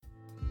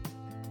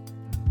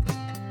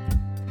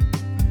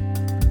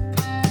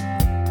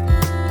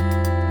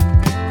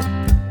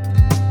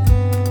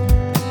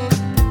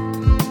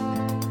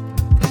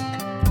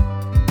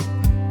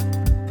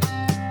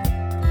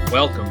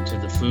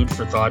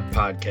Food for Thought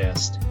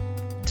podcast.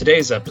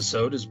 Today's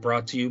episode is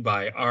brought to you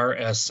by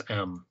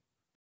RSM.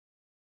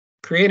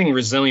 Creating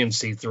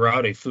resiliency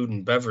throughout a food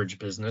and beverage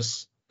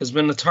business has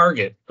been the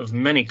target of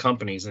many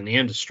companies in the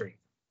industry,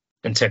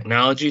 and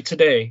technology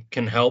today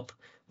can help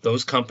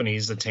those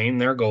companies attain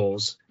their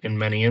goals in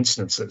many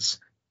instances.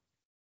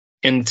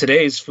 In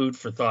today's Food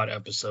for Thought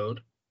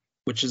episode,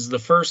 which is the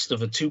first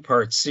of a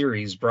two-part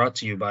series brought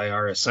to you by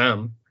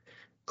RSM,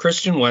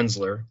 Christian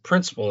Wenzler,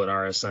 principal at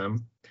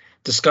RSM,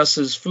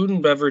 discusses food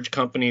and beverage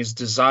companies'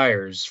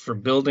 desires for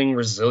building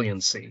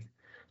resiliency,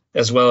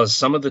 as well as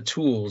some of the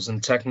tools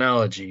and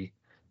technology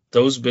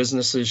those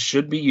businesses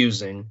should be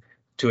using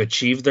to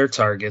achieve their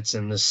targets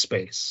in this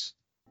space.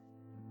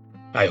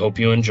 I hope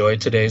you enjoy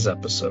today's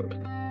episode.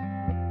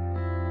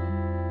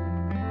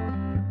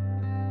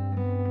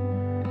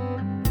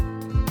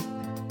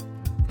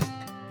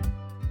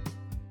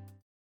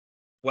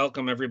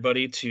 Welcome,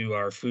 everybody, to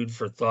our Food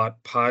for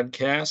Thought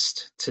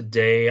podcast.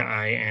 Today,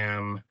 I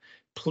am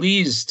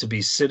pleased to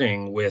be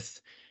sitting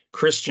with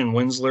Christian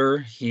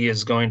Wenzler. He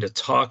is going to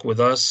talk with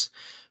us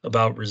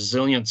about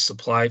resilient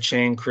supply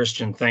chain.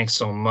 Christian, thanks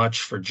so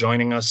much for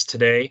joining us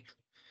today.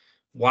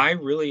 Why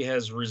really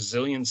has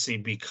resiliency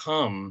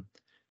become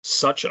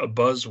such a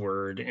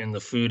buzzword in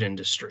the food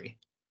industry?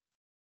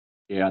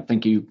 Yeah,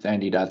 thank you,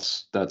 Andy.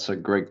 That's a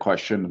great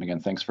question. And again,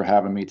 thanks for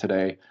having me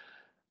today.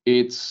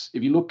 If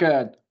you look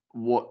at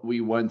what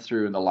we went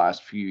through in the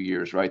last few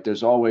years, right?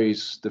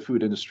 The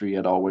food industry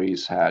had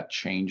always had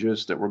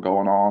changes that were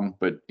going on,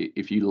 but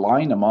if you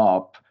line them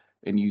up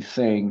and you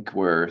think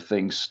where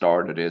things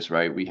started is,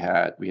 right? We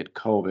had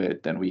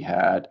COVID, then we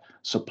had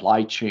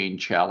supply chain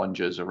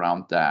challenges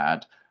around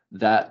that.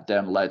 That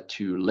then led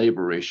to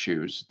labor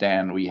issues.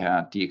 Then we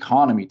had the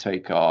economy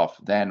take off.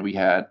 Then we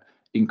had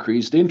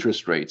increased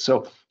interest rates.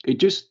 So it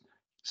just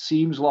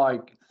seems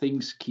like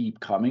things keep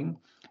coming.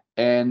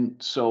 And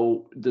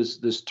so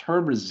this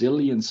term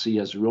resiliency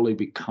has really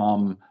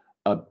become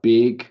a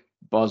big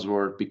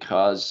buzzword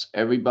because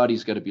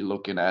everybody's going to be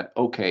looking at,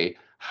 okay,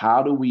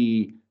 how do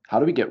we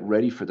get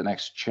ready for the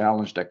next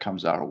challenge that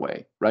comes our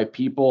way, right?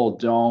 People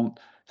don't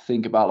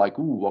think about like,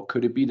 ooh, what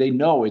could it be? They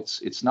know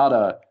it's not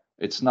an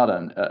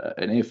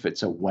if,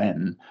 it's a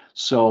when.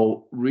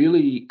 So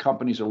really,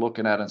 companies are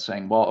looking at it and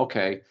saying, well,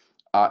 okay,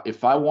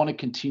 if I want to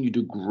continue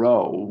to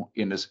grow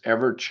in this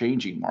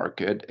ever-changing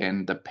market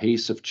and the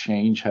pace of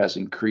change has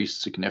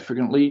increased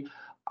significantly,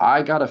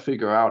 I got to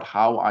figure out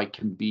how I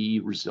can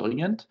be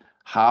resilient,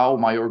 how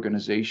my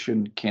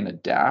organization can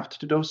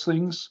adapt to those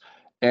things,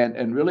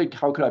 and really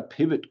how could I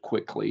pivot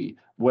quickly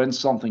when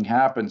something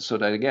happens so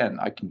that, again,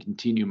 I can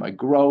continue my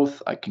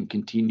growth, I can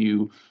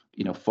continue,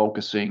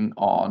 focusing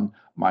on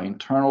my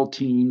internal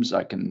teams,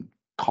 I can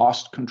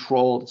cost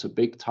control. It's a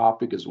big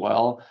topic as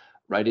well,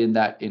 right, in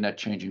that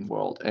changing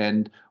world.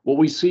 And what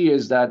we see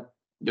is that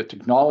the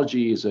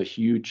technology is a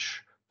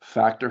huge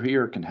factor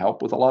here, can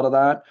help with a lot of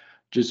that,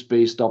 just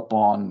based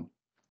upon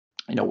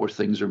where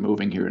things are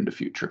moving here in the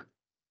future.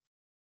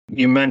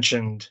 You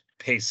mentioned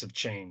pace of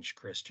change,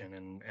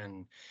 Christian,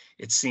 and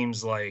it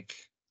seems like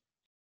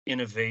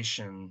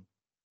innovation,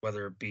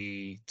 whether it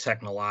be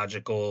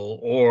technological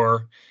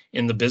or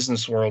in the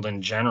business world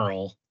in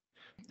general,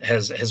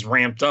 has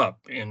ramped up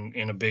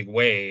in a big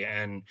way,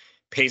 and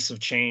pace of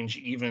change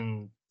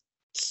even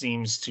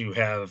seems to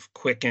have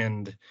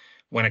quickened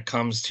when it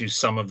comes to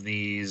some of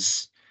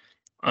these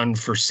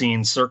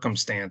unforeseen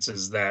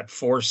circumstances that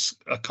force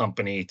a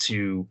company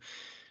to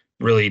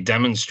really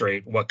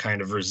demonstrate what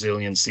kind of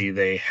resiliency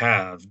they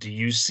have. Do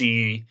you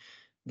see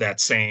that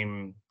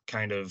same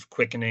kind of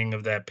quickening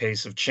of that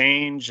pace of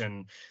change?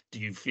 And do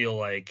you feel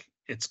like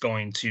it's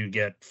going to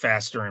get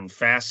faster and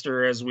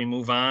faster as we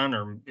move on?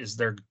 Or is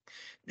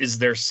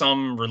there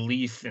some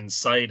relief in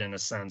sight, in a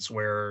sense,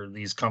 where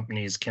these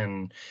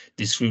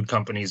food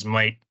companies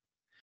might,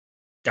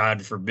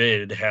 God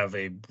forbid, have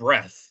a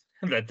breath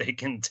that they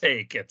can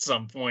take at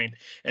some point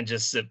and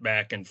just sit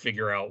back and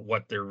figure out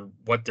what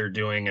they're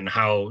doing and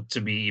how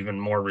to be even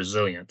more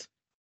resilient?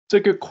 It's a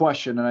good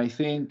question, and I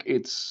think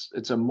it's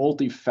a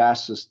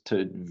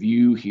multifaceted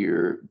view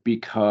here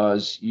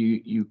because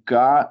you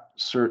got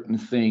certain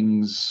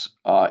things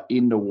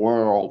in the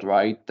world,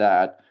 right,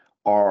 that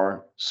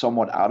are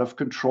somewhat out of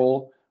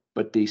control,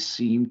 but they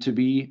seem to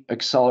be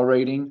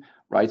accelerating,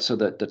 right? So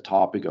that the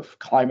topic of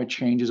climate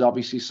change is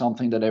obviously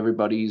something that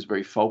everybody is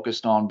very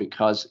focused on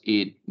because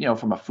it,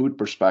 from a food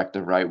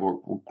perspective, right, we're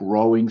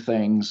growing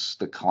things.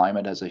 The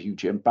climate has a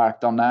huge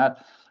impact on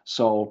that.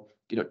 So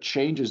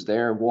changes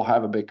there will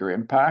have a bigger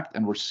impact,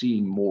 and we're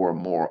seeing more and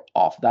more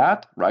of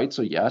that, right?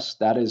 So yes,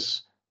 that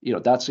is,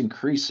 that's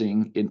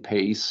increasing in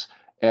pace,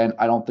 and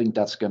I don't think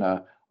that's going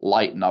to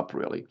lighten up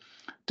really.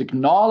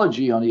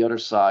 Technology on the other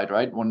side,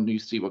 right? When you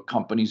see what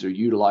companies are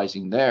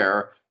utilizing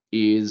there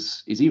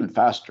is even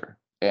faster.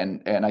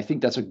 And I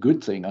think that's a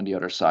good thing on the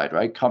other side,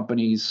 right?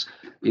 Companies,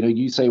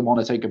 you say want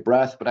to take a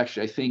breath, but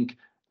actually I think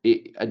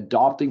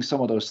adopting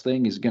some of those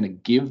things is going to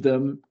give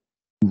them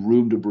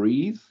room to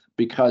breathe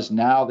because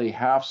now they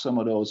have some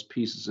of those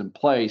pieces in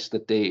place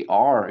that they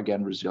are,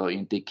 again,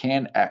 resilient. They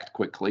can act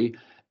quickly.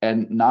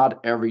 and not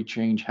every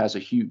change has a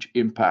huge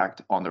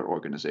impact on their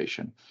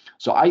organization.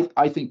 So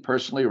I think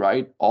personally,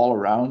 right, all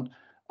around,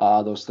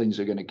 those things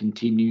are going to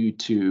continue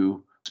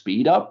to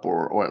speed up,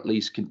 or at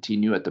least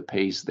continue at the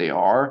pace they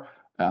are.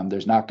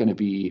 There's not going to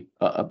be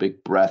a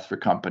big breath for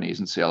companies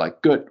and say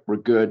like, good, we're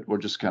good. We're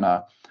just going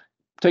to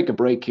take a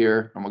break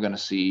here and we're going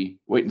to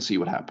wait and see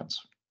what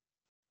happens.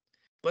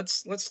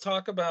 Let's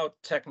talk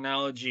about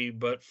technology,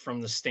 but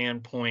from the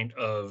standpoint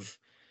of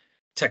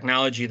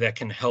technology that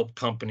can help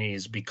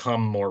companies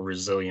become more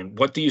resilient.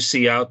 What do you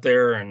see out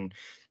there, and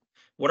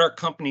what are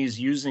companies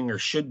using or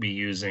should be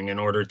using in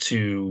order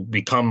to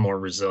become more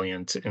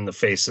resilient in the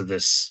face of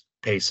this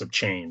pace of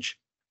change?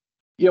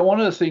 Yeah, one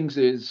of the things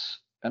is,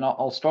 and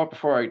I'll start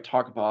before I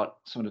talk about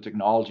some of the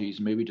technologies,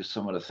 maybe just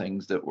some of the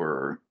things that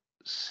we're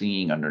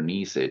seeing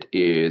underneath it,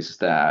 is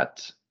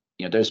that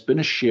there's been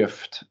a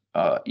shift,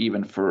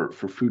 even for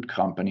food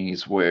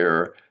companies,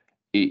 where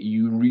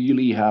you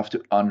really have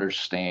to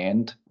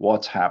understand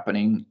what's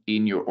happening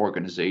in your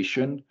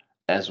organization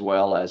as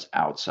well as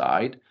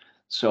outside.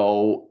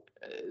 So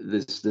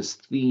this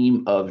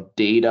theme of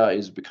data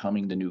is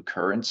becoming the new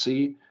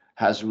currency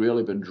has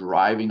really been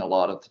driving a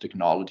lot of the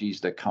technologies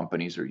that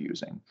companies are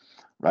using,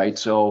 right?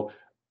 So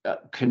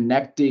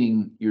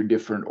connecting your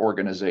different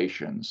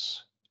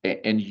organizations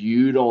and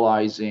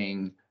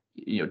utilizing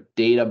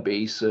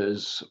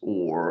databases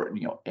or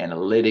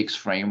analytics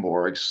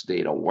frameworks,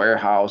 data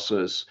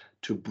warehouses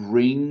to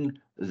bring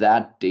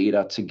that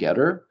data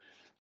together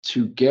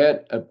to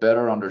get a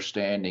better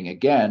understanding,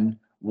 again,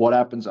 what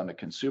happens on the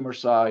consumer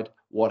side,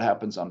 what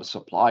happens on the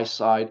supply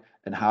side,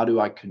 and how do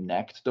I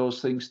connect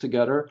those things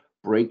together.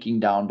 Breaking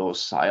down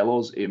those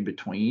silos in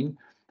between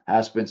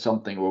has been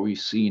something where we've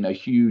seen a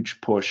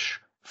huge push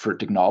for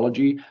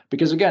technology.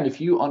 Because again,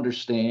 if you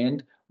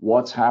understand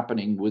what's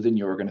happening within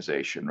your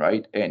organization,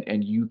 right,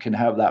 and you can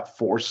have that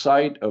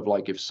foresight of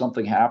like, if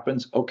something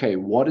happens, okay,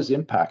 what is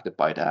impacted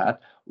by that?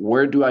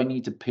 Where do I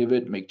need to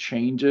pivot, make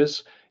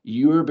changes?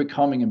 You're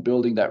becoming and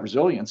building that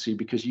resiliency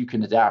because you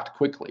can adapt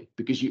quickly,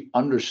 because you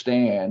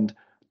understand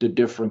the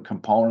different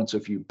components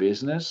of your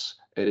business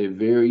at a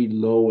very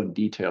low and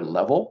detailed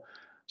level.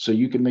 So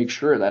you can make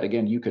sure that,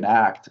 again, you can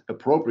act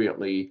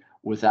appropriately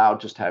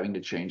without just having to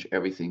change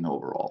everything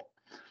overall.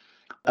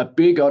 A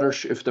big other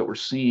shift that we're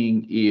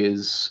seeing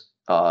is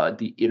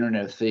the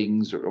Internet of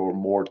Things, or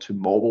more to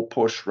mobile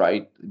push,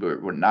 right?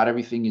 Where not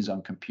everything is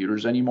on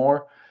computers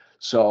anymore.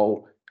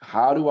 So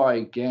how do I,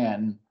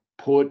 again,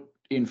 put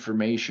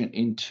information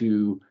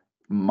into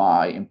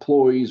my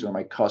employees or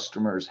my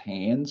customers'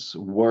 hands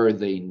where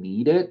they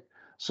need it?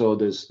 So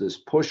there's this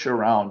push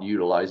around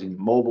utilizing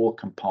mobile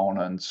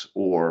components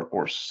or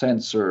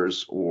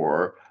sensors,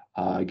 or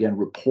again,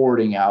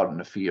 reporting out in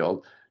the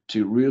field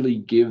to really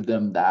give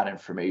them that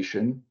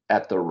information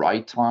at the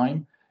right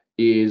time,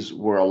 is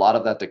where a lot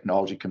of that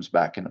technology comes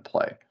back into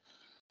play.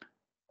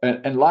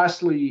 And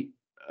lastly,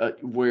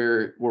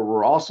 where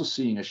we're also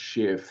seeing a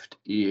shift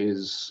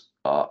is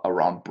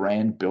around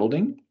brand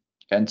building.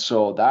 And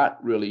so that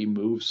really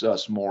moves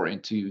us more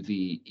into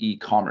the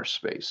e-commerce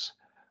space,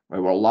 right?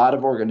 Where a lot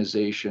of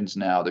organizations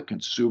now, the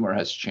consumer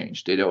has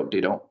changed. They don't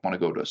want to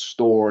go to a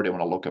store. They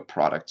want to look at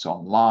products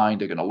online.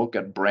 They're going to look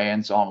at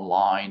brands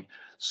online.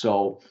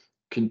 So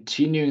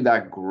continuing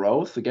that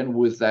growth, again,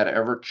 with that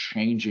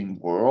ever-changing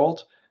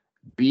world,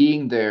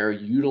 being there,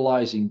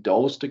 utilizing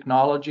those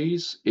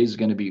technologies is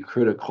going to be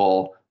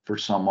critical for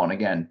someone,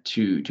 again,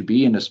 to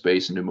be in the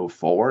space and to move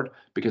forward,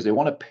 because they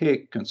want to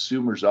pick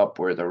consumers up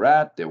where they're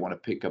at. They want to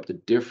pick up the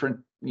different,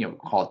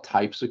 call it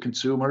types of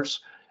consumers,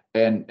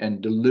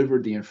 and deliver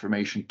the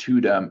information to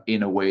them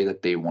in a way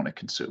that they want to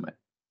consume it.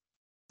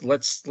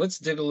 Let's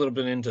dig a little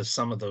bit into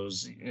some of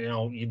those.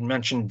 You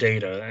mentioned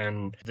data,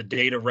 and the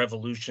data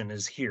revolution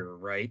is here,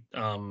 right?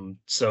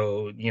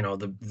 So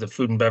the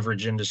food and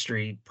beverage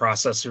industry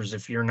processors,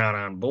 if you're not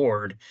on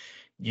board,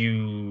 you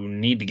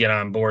need to get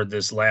on board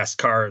this last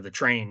car of the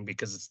train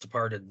because it's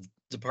departed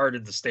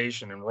the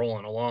station and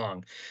rolling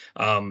along.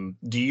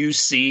 Do you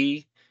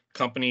see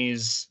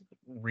companies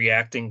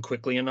reacting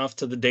quickly enough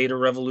to the data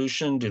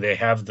revolution? Do they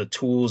have the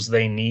tools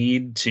they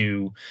need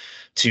to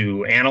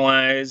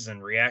analyze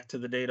and react to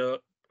the data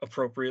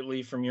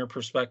appropriately from your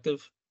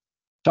perspective?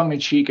 Tongue in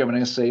cheek, I'm going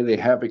to say they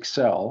have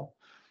Excel,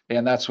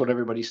 and that's what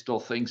everybody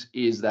still thinks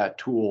is that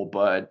tool.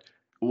 But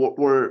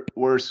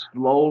we're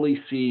slowly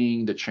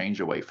seeing the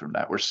change away from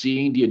that. We're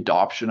seeing the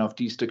adoption of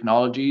these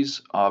technologies.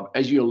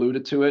 As you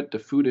alluded to it, the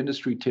food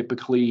industry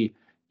typically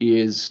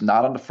is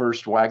not on the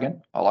first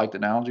wagon. I like the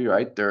analogy,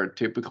 right? They're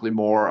typically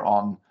more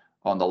on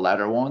the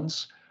latter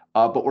ones.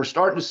 But we're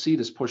starting to see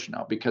this push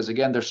now, because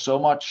again, there's so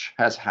much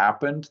has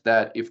happened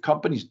that if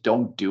companies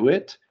don't do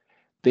it,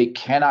 they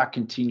cannot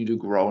continue to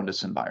grow in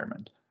this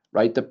environment,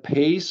 right? The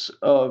pace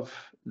of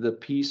the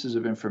pieces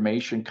of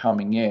information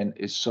coming in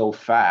is so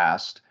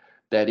fast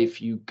that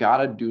if you got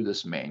to do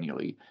this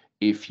manually,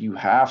 if you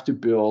have to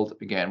build,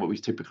 again, what we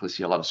typically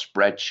see a lot of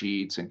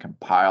spreadsheets and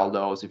compile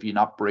those, if you're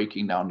not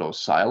breaking down those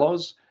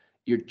silos,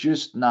 you're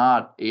just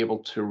not able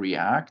to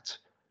react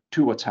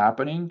to what's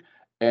happening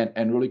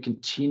and really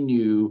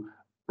continue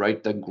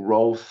right, the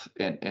growth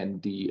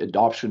and the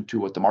adoption to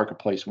what the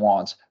marketplace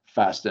wants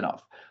fast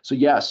enough. So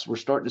yes, we're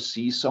starting to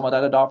see some of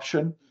that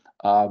adoption.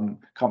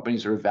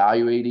 Companies are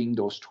evaluating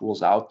those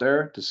tools out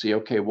there to see,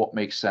 okay, what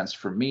makes sense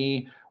for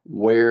me?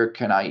 Where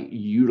can I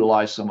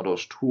utilize some of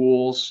those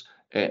tools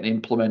and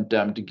implement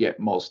them to get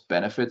most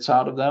benefits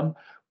out of them?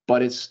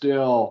 But it's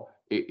still,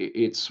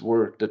 it's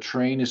where the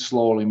train is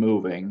slowly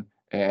moving,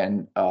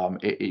 and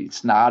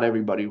it's not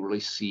everybody really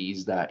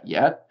sees that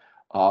yet.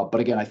 But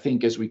again, I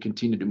think as we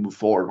continue to move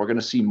forward, we're going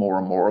to see more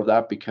and more of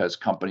that because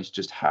companies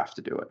just have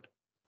to do it.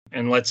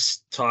 And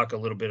let's talk a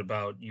little bit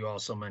about, you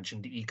also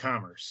mentioned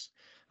e-commerce.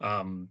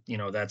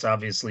 That's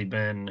obviously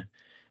been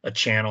a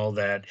channel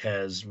that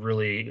has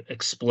really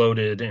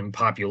exploded in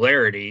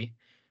popularity.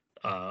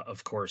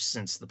 Of course,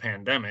 since the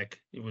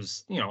pandemic, it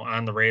was,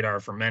 on the radar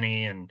for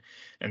many, and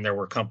there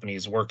were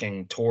companies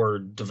working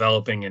toward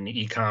developing an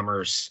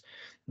e-commerce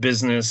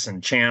business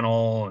and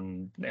channel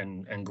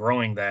and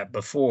growing that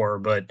before,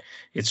 but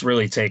it's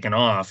really taken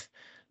off.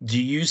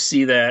 Do you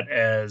see that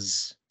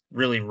as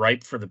really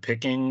ripe for the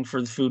picking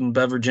for the food and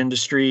beverage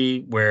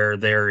industry, where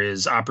there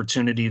is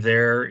opportunity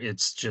there?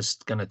 It's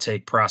just going to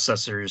take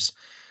processors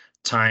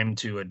time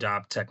to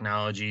adopt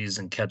technologies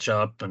and catch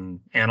up and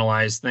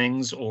analyze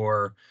things,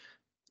 or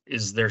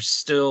is there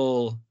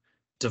still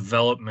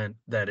development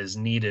that is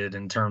needed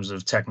in terms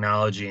of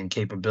technology and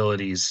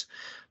capabilities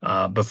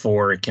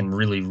before it can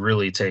really,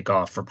 really take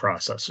off for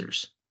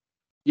processors?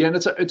 Yeah, and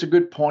it's a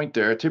good point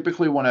there.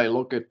 Typically, when I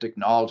look at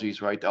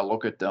technologies, right, I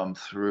look at them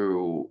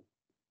through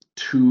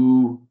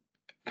two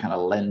kind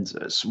of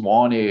lenses.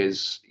 One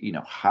is,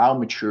 how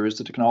mature is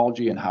the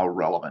technology and how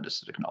relevant is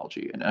the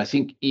technology? And I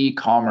think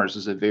e-commerce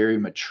is a very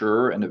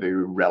mature and a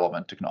very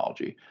relevant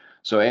technology.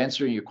 So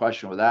answering your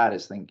question with that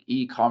is, I think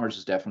e-commerce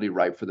is definitely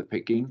ripe for the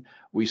picking.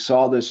 We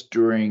saw this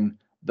during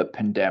the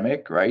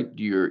pandemic, right?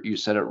 You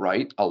said it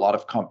right. A lot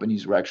of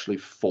companies were actually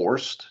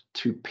forced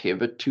to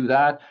pivot to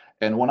that.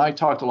 And when I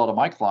talk to a lot of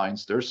my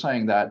clients, they're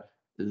saying that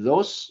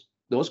those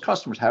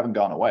customers haven't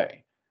gone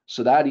away.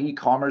 So that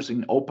e-commerce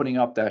and opening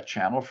up that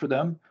channel for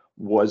them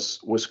was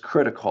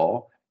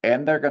critical,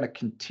 and they're going to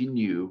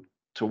continue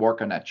to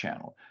work on that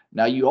channel.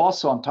 Now, you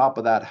also on top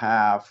of that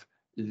have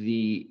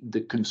the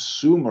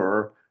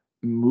consumer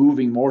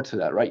moving more to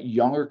that, right?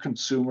 Younger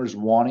consumers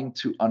wanting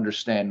to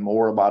understand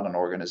more about an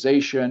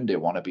organization. They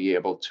want to be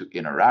able to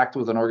interact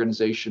with an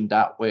organization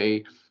that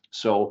way.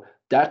 So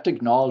that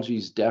technology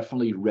is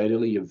definitely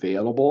readily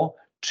available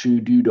to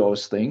do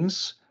those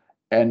things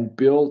and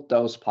build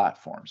those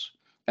platforms.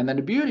 And then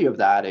the beauty of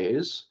that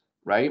is,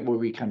 right, where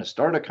we kind of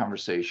start a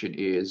conversation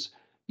is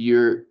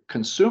your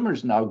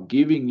consumers now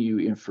giving you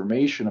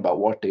information about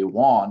what they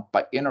want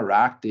by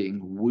interacting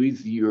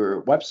with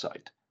your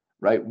website,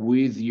 right,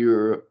 with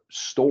your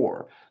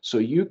store. So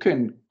you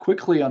can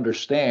quickly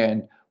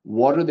understand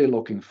what are they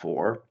looking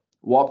for,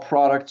 what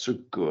products are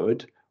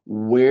good,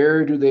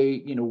 where do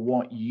they,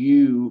 want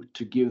you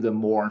to give them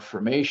more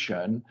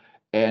information.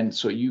 And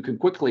so you can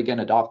quickly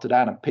again adopt to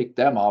that and pick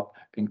them up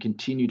and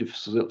continue to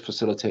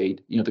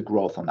facilitate, the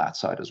growth on that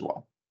side as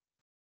well.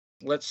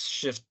 Let's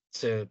shift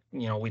to,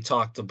 we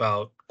talked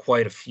about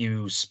quite a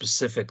few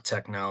specific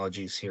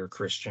technologies here,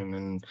 Christian,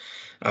 and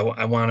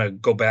I want to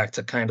go back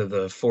to kind of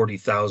the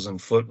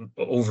 40,000-foot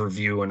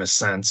overview in a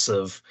sense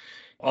of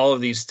all of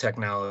these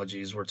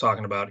technologies. We're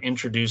talking about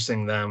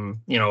introducing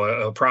them,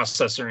 a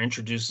processor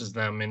introduces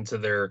them into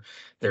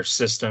their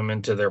system,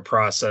 into their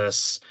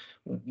process.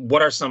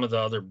 What are some of the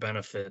other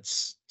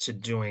benefits to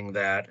doing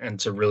that, and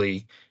to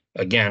really,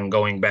 again,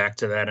 going back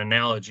to that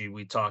analogy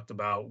we talked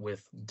about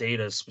with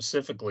data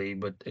specifically,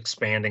 but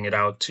expanding it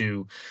out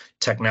to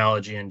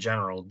technology in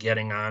general,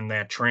 getting on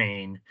that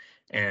train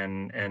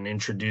and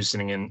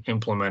introducing and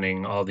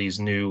implementing all these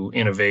new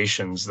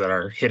innovations that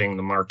are hitting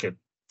the market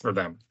for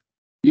them?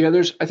 Yeah,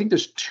 I think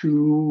there's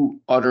two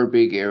other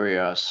big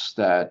areas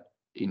that,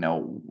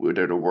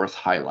 that are worth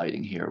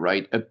highlighting here,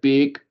 right? A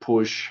big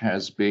push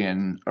has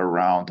been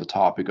around the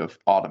topic of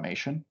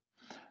automation.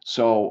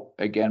 So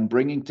again,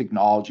 bringing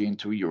technology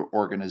into your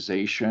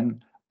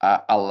organization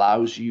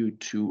allows you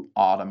to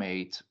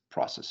automate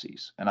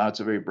processes. And now it's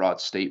a very broad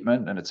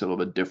statement, and it's a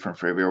little bit different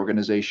for every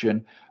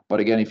organization. But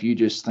again, if you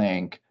just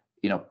think,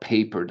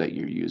 paper that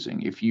you're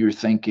using, if you're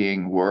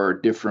thinking where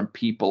different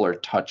people are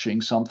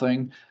touching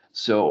something.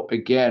 So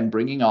again,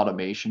 bringing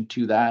automation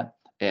to that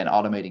and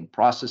automating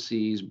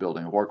processes,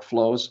 building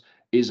workflows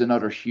is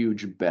another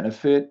huge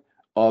benefit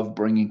of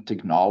bringing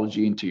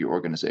technology into your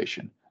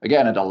organization.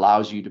 Again, it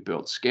allows you to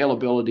build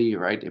scalability,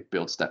 right? It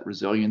builds that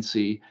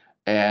resiliency.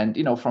 And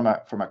from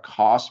a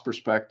cost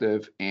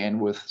perspective,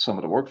 and with some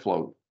of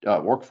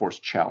the workforce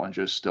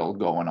challenges still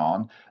going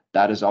on,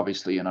 that is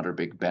obviously another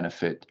big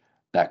benefit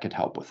that could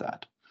help with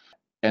that.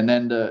 And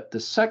then the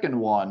second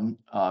one,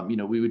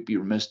 we would be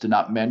remiss to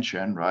not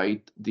mention,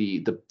 right?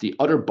 The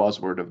other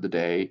buzzword of the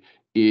day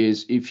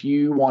is, if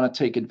you want to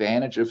take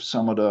advantage of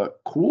some of the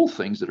cool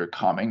things that are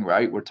coming,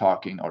 right? We're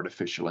talking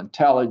artificial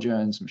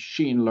intelligence,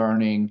 machine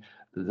learning,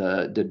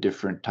 the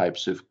different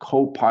types of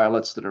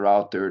co-pilots that are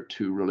out there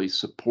to really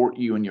support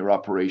you in your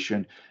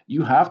operation.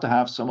 You have to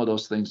have some of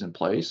those things in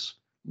place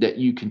that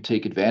you can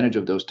take advantage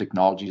of those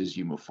technologies as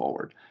you move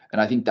forward. And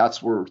I think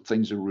that's where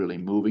things are really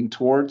moving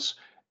towards.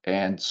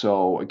 And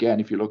so, again,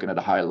 if you're looking at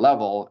a high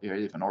level,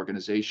 if an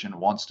organization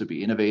wants to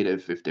be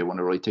innovative, if they want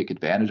to really take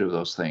advantage of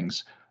those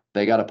things,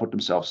 they got to put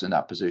themselves in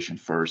that position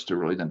first to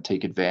really then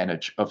take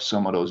advantage of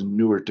some of those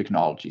newer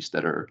technologies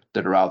that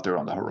are out there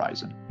on the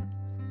horizon.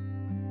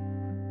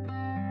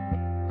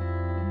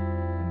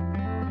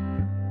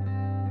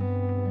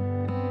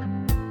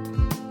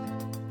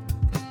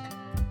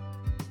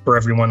 For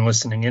everyone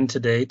listening in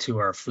today to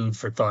our Food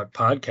for Thought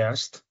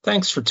podcast,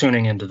 thanks for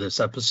tuning into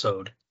this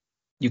episode.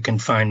 You can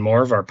find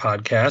more of our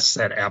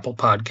podcasts at Apple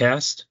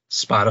Podcast,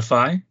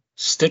 Spotify,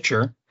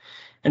 Stitcher,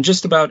 and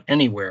just about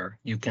anywhere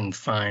you can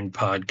find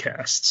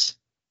podcasts.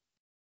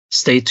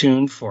 Stay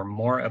tuned for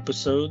more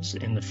episodes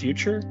in the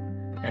future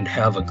and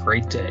have a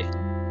great day.